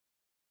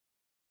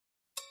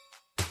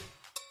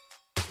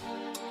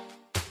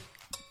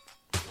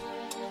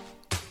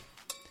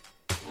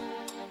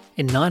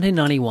In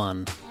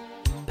 1991,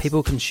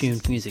 people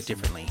consumed music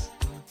differently.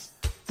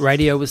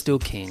 Radio was still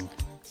king,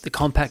 the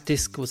compact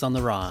disc was on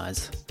the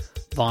rise,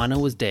 vinyl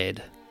was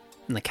dead,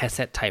 and the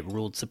cassette tape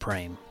ruled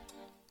supreme.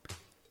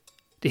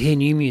 To hear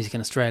new music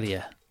in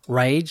Australia,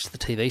 Rage, the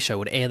TV show,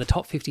 would air the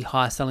top 50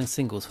 highest selling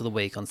singles for the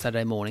week on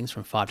Saturday mornings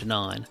from 5 to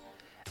 9,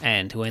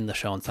 and to end the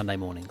show on Sunday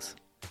mornings.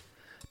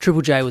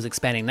 Triple J was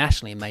expanding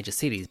nationally in major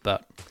cities,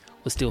 but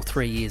was still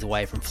 3 years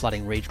away from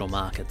flooding regional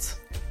markets.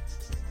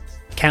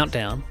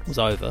 Countdown was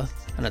over,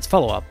 and its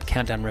follow-up,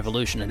 Countdown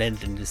Revolution, had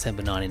ended in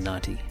December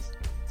 1990.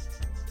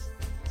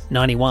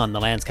 91,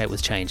 the landscape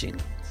was changing.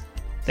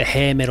 The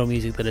hair metal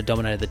music that had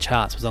dominated the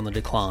charts was on the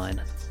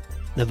decline.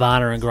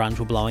 Nirvana and grunge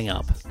were blowing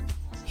up.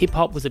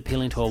 Hip-hop was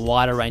appealing to a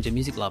wider range of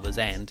music lovers,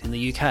 and, in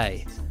the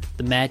UK,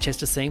 the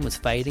Manchester scene was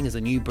fading as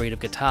a new breed of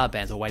guitar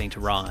bands were waiting to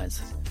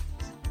rise.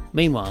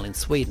 Meanwhile, in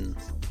Sweden,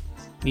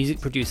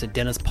 music producer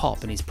Dennis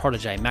Pop and his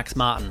protege Max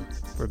Martin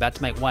were about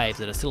to make waves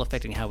that are still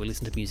affecting how we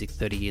listen to music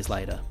 30 years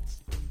later.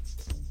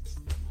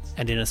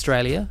 And in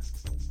Australia,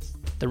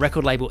 the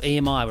record label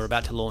EMI were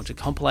about to launch a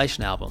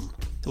compilation album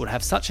that would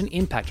have such an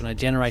impact on a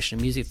generation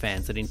of music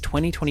fans that in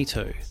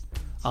 2022,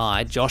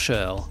 I, Josh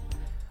Earl,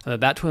 am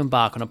about to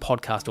embark on a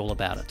podcast all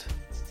about it.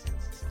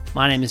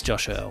 My name is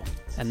Josh Earl,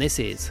 and this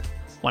is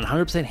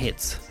 100%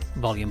 Hits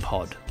Volume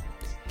Pod.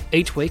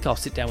 Each week I'll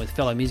sit down with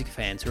fellow music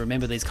fans who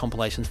remember these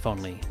compilations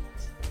fondly,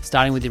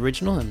 starting with the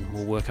original, and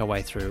we'll work our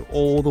way through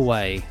all the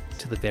way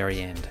to the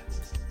very end.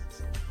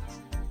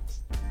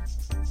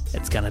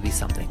 It's gonna be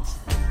something.